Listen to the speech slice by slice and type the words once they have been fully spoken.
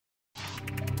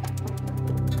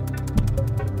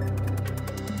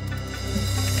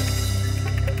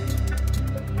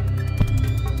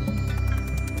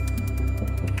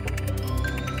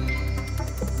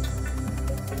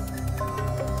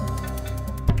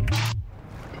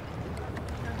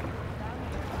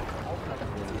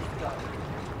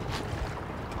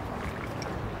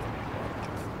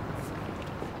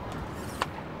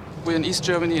We're in East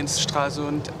Germany, in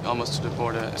Stralsund, almost to the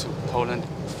border to Poland,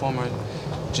 former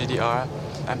GDR.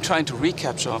 I'm trying to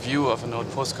recapture a view of an old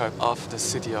postcard of the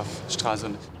city of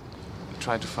Stralsund.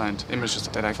 Try to find images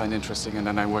that I find interesting, and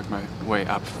then I work my way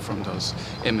up from those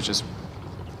images.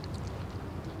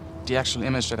 The actual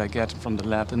image that I get from the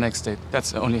lab the next day,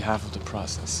 that's only half of the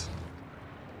process.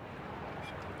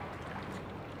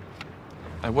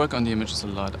 I work on the images a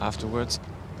lot afterwards.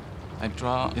 I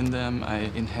draw in them, I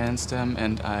enhance them,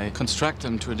 and I construct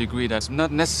them to a degree that's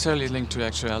not necessarily linked to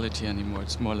actuality anymore.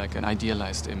 It's more like an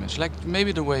idealized image, like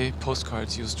maybe the way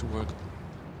postcards used to work.